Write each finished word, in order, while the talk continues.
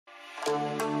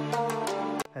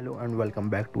Hello and welcome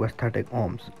back to Aesthetic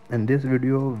Homes. In this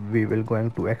video we will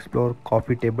going to explore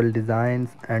coffee table designs,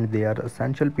 and they are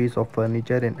essential piece of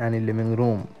furniture in any living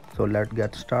room. So let's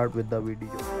get started with the video.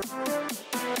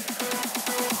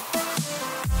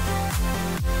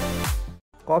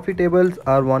 Coffee tables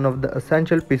are one of the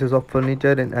essential pieces of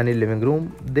furniture in any living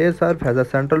room. They serve as a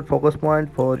central focus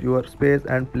point for your space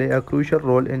and play a crucial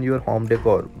role in your home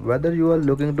decor. Whether you are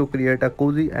looking to create a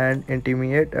cozy and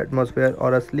intimate atmosphere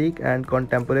or a sleek and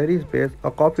contemporary space,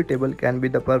 a coffee table can be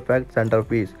the perfect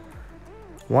centerpiece.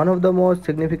 One of the most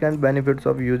significant benefits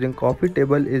of using coffee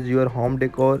table is your home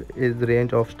decor is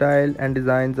range of style and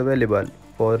designs available.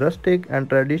 For rustic and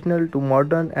traditional to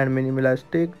modern and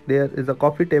minimalistic, there is a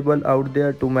coffee table out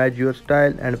there to match your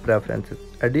style and preferences.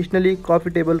 Additionally,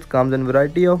 coffee tables comes in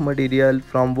variety of material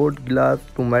from wood, glass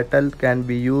to metal, can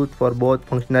be used for both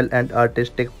functional and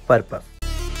artistic purpose.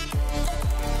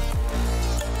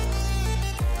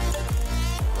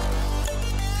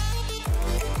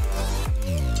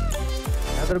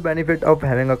 Another benefit of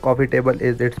having a coffee table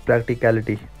is its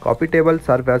practicality. Coffee tables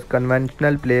serve as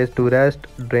conventional place to rest,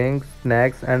 drink,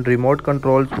 snacks and remote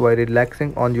controls while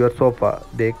relaxing on your sofa.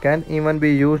 They can even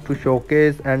be used to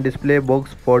showcase and display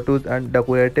books, photos and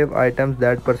decorative items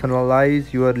that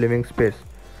personalize your living space.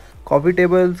 Coffee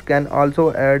tables can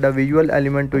also add a visual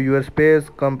element to your space,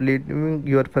 completing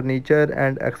your furniture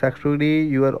and accessory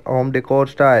your home decor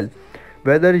style.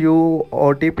 Whether you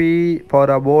OTP for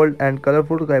a bold and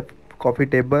colorful coffee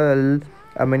table,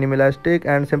 a minimalistic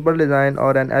and simple design,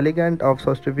 or an elegant or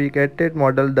sophisticated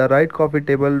model, the right coffee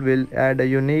table will add a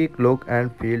unique look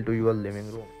and feel to your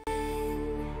living room.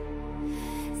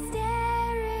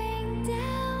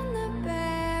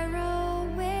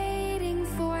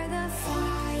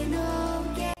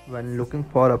 When looking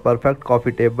for a perfect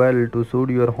coffee table to suit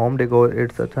your home decor,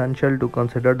 it's essential to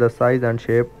consider the size and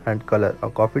shape and color. A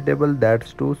coffee table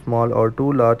that's too small or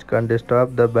too large can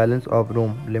disturb the balance of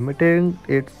room, limiting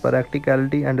its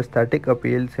practicality and aesthetic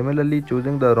appeal. Similarly,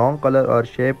 choosing the wrong color or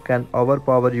shape can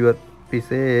overpower your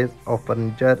pieces of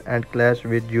furniture and clash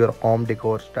with your home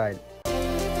decor style.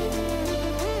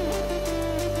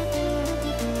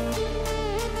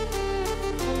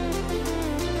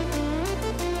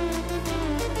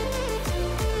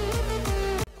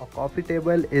 A coffee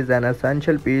table is an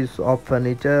essential piece of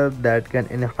furniture that can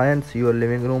enhance your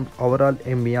living room's overall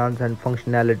ambience and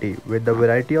functionality. With the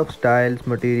variety of styles,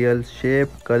 materials, shape,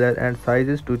 color and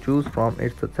sizes to choose from,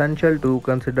 it's essential to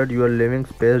consider your living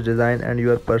space design and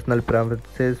your personal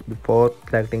preferences before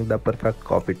selecting the perfect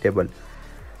coffee table.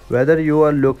 Whether you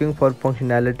are looking for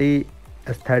functionality,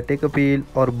 aesthetic appeal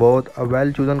or both, a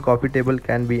well-chosen coffee table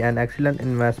can be an excellent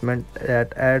investment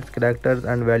that adds character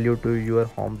and value to your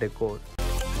home decor.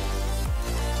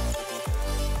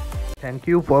 Thank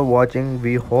you for watching.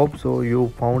 We hope so you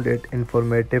found it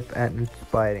informative and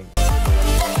inspiring.